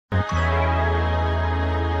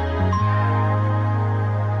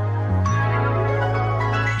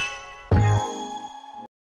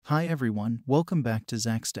Hi everyone, welcome back to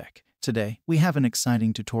Zach's Tech. Today, we have an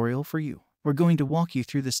exciting tutorial for you. We're going to walk you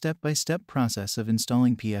through the step-by-step process of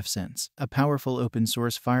installing pfSense, a powerful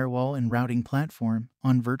open-source firewall and routing platform,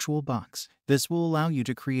 on VirtualBox. This will allow you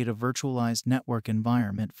to create a virtualized network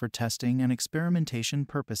environment for testing and experimentation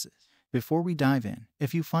purposes. Before we dive in,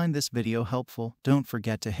 if you find this video helpful, don't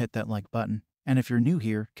forget to hit that like button. And if you're new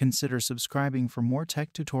here, consider subscribing for more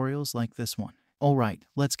tech tutorials like this one. Alright,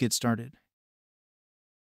 let's get started.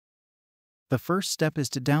 The first step is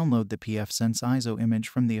to download the pfSense ISO image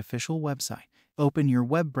from the official website. Open your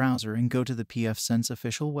web browser and go to the pfSense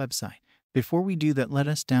official website. Before we do that, let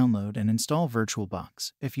us download and install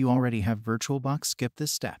VirtualBox. If you already have VirtualBox, skip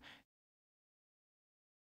this step.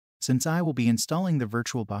 Since I will be installing the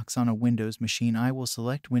VirtualBox on a Windows machine, I will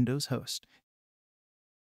select Windows Host.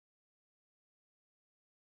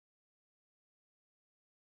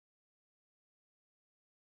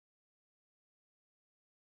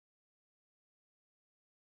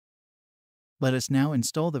 Let us now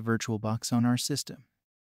install the VirtualBox on our system.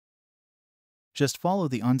 Just follow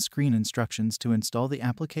the on-screen instructions to install the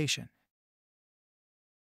application.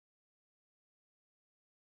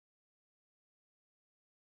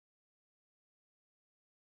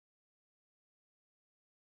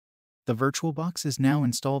 The VirtualBox is now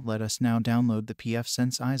installed. Let us now download the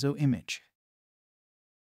pfSense ISO image.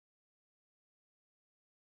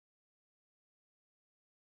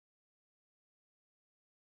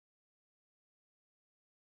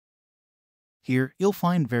 Here, you'll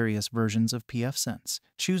find various versions of pfSense.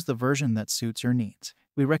 Choose the version that suits your needs.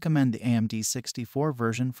 We recommend the AMD 64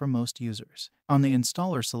 version for most users. On the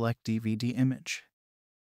installer, select DVD image.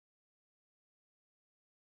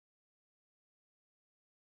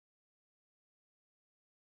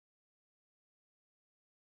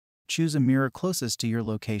 Choose a mirror closest to your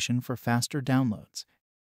location for faster downloads.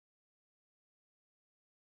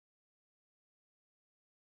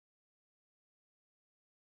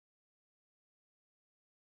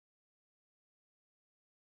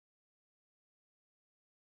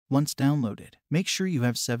 Once downloaded, make sure you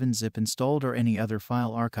have 7-zip installed or any other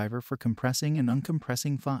file archiver for compressing and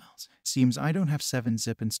uncompressing files. Seems I don't have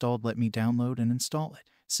 7-zip installed. Let me download and install it.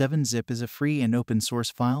 7-zip is a free and open source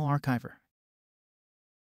file archiver.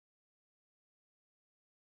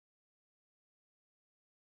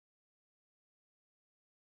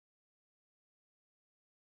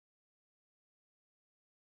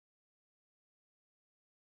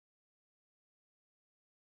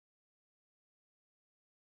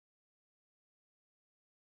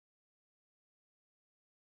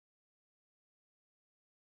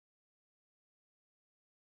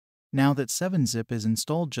 Now that 7-zip is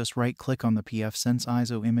installed, just right-click on the pfSense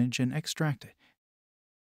ISO image and extract it.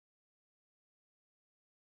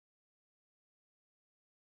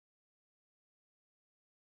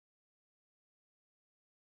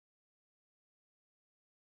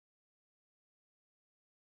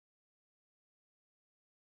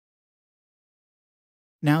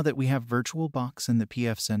 Now that we have VirtualBox and the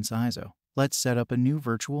pfSense ISO, let's set up a new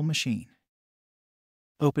virtual machine.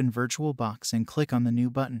 Open VirtualBox and click on the New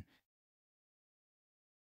button.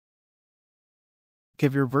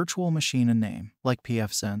 Give your virtual machine a name, like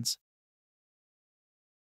pfSense.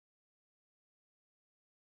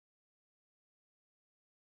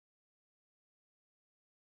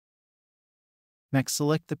 Next,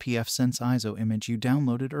 select the pfSense ISO image you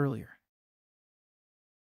downloaded earlier.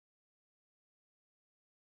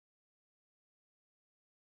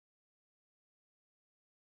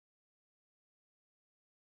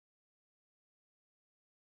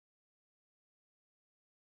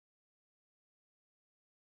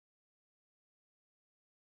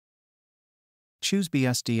 Choose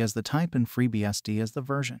BSD as the type and FreeBSD as the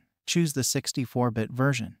version. Choose the 64-bit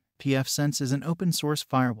version. pfSense is an open-source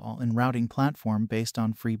firewall and routing platform based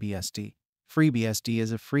on FreeBSD. FreeBSD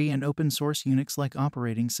is a free and open-source Unix-like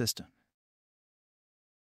operating system.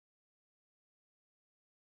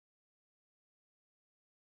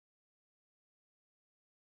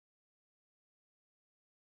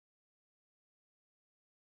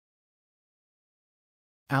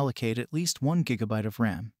 Allocate at least 1 GB of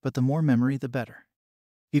RAM, but the more memory the better.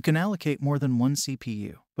 You can allocate more than one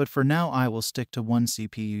CPU, but for now I will stick to one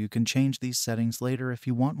CPU. You can change these settings later if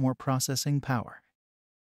you want more processing power.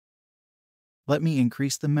 Let me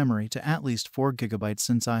increase the memory to at least 4 GB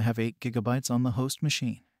since I have 8 GB on the host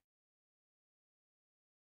machine.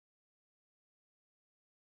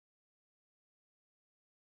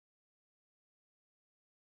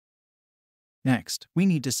 Next, we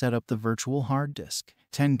need to set up the virtual hard disk.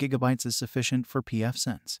 10 gigabytes is sufficient for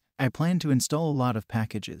pfSense. I plan to install a lot of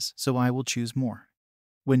packages, so I will choose more.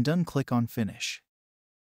 When done, click on Finish.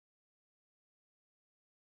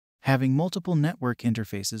 Having multiple network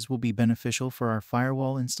interfaces will be beneficial for our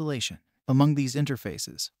firewall installation. Among these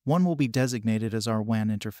interfaces, one will be designated as our WAN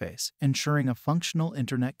interface, ensuring a functional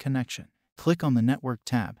internet connection. Click on the Network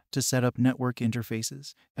tab to set up network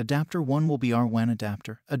interfaces. Adapter 1 will be our WAN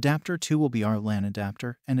adapter, Adapter 2 will be our LAN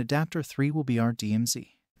adapter, and Adapter 3 will be our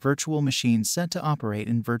DMZ. Virtual machines set to operate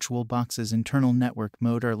in VirtualBox's internal network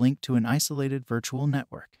mode are linked to an isolated virtual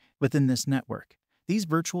network. Within this network, these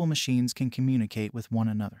virtual machines can communicate with one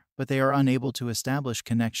another, but they are unable to establish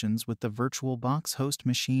connections with the VirtualBox host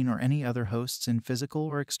machine or any other hosts in physical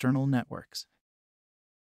or external networks.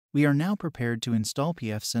 We are now prepared to install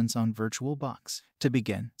pfSense on VirtualBox. To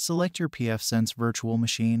begin, select your pfSense virtual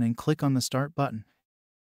machine and click on the Start button.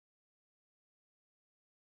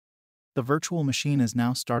 The virtual machine is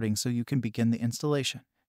now starting, so you can begin the installation.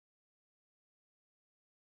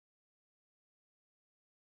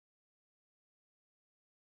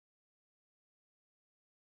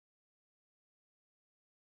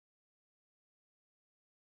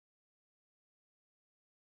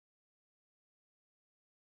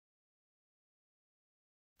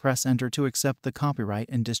 Press Enter to accept the copyright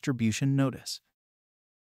and distribution notice.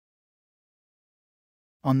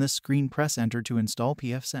 On this screen, press Enter to install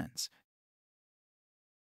pfSense.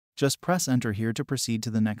 Just press Enter here to proceed to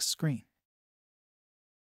the next screen.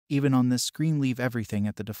 Even on this screen, leave everything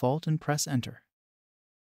at the default and press Enter.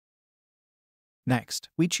 Next,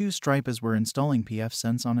 we choose Stripe as we're installing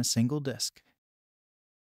pfSense on a single disk.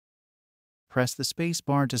 Press the space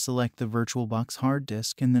bar to select the VirtualBox hard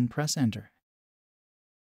disk and then press Enter.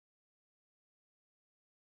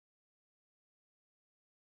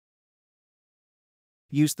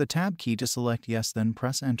 Use the Tab key to select Yes, then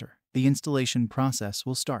press Enter. The installation process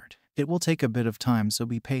will start. It will take a bit of time, so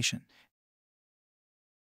be patient.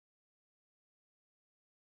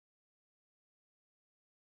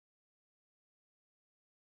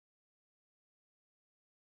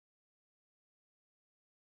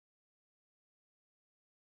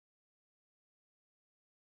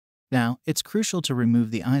 Now, it's crucial to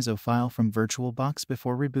remove the ISO file from VirtualBox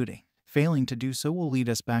before rebooting. Failing to do so will lead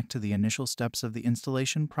us back to the initial steps of the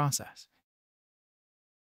installation process.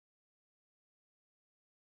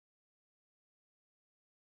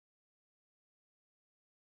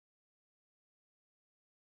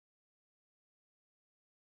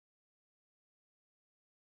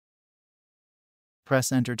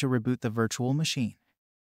 Press Enter to reboot the virtual machine.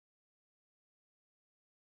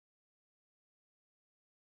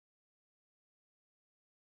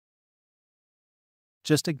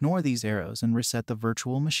 Just ignore these arrows and reset the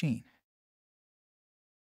virtual machine.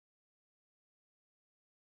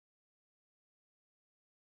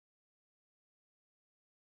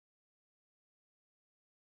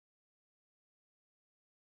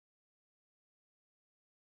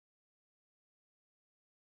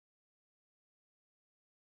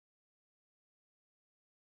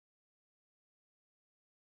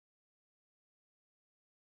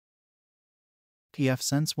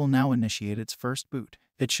 pfSense will now initiate its first boot.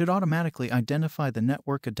 It should automatically identify the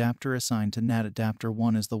network adapter assigned to NAT adapter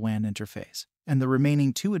 1 as the WAN interface, and the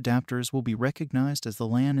remaining 2 adapters will be recognized as the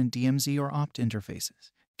LAN and DMZ or opt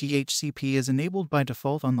interfaces. DHCP is enabled by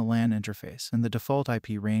default on the LAN interface, and the default IP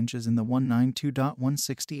range is in the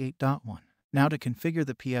 192.168.1. Now to configure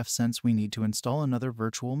the pfSense, we need to install another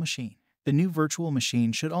virtual machine. The new virtual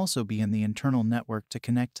machine should also be in the internal network to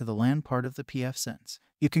connect to the LAN part of the pfSense.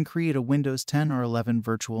 You can create a Windows 10 or 11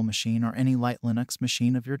 virtual machine or any light Linux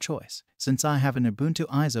machine of your choice. Since I have an Ubuntu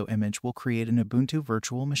ISO image, we'll create an Ubuntu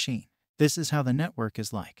virtual machine. This is how the network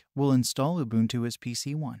is like. We'll install Ubuntu as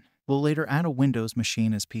PC1. We'll later add a Windows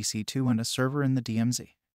machine as PC2 and a server in the DMZ.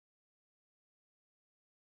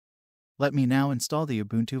 Let me now install the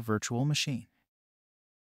Ubuntu virtual machine.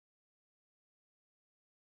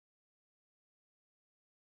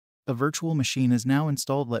 The virtual machine is now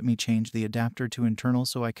installed. Let me change the adapter to internal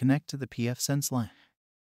so I connect to the pfSense LAN.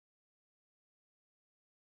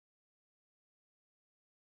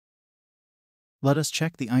 Let us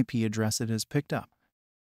check the IP address it has picked up.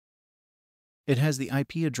 It has the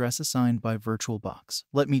IP address assigned by VirtualBox.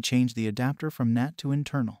 Let me change the adapter from NAT to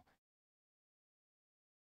internal.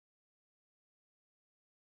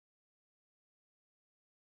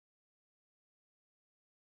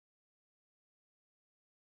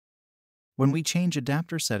 When we change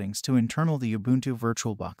adapter settings to internal, the Ubuntu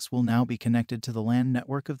VirtualBox will now be connected to the LAN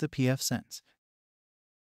network of the pfSense.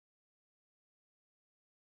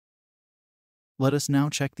 Let us now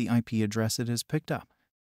check the IP address it has picked up.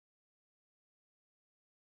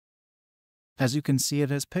 As you can see, it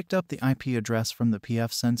has picked up the IP address from the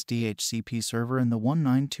pfSense DHCP server in the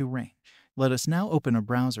 192 range. Let us now open a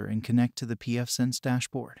browser and connect to the pfSense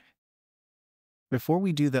dashboard. Before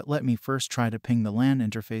we do that, let me first try to ping the LAN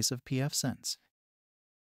interface of pfSense.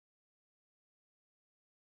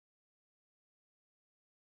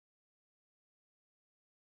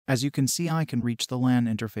 As you can see, I can reach the LAN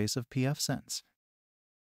interface of pfSense.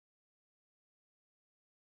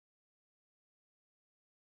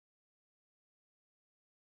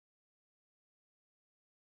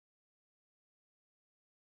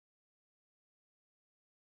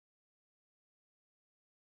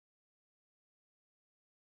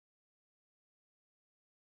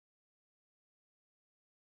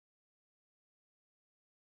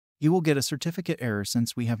 You will get a certificate error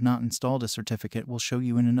since we have not installed a certificate. We'll show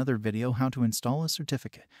you in another video how to install a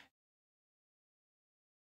certificate.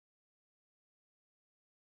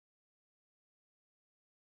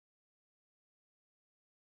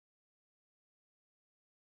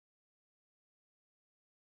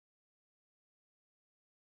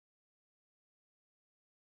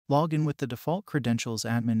 Log in with the default credentials.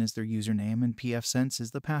 Admin is their username and pfSense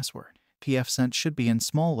is the password. pfSense should be in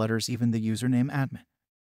small letters, even the username admin.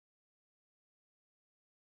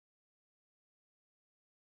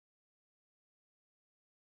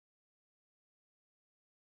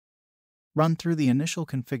 Run through the initial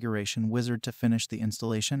configuration wizard to finish the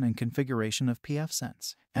installation and configuration of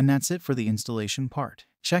pfSense. And that's it for the installation part.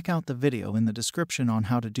 Check out the video in the description on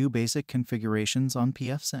how to do basic configurations on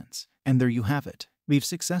pfSense. And there you have it. We've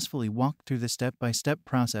successfully walked through the step-by-step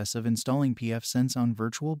process of installing pfSense on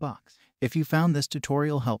VirtualBox. If you found this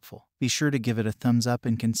tutorial helpful, be sure to give it a thumbs up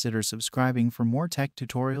and consider subscribing for more tech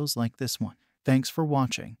tutorials like this one. Thanks for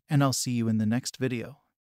watching, and I'll see you in the next video.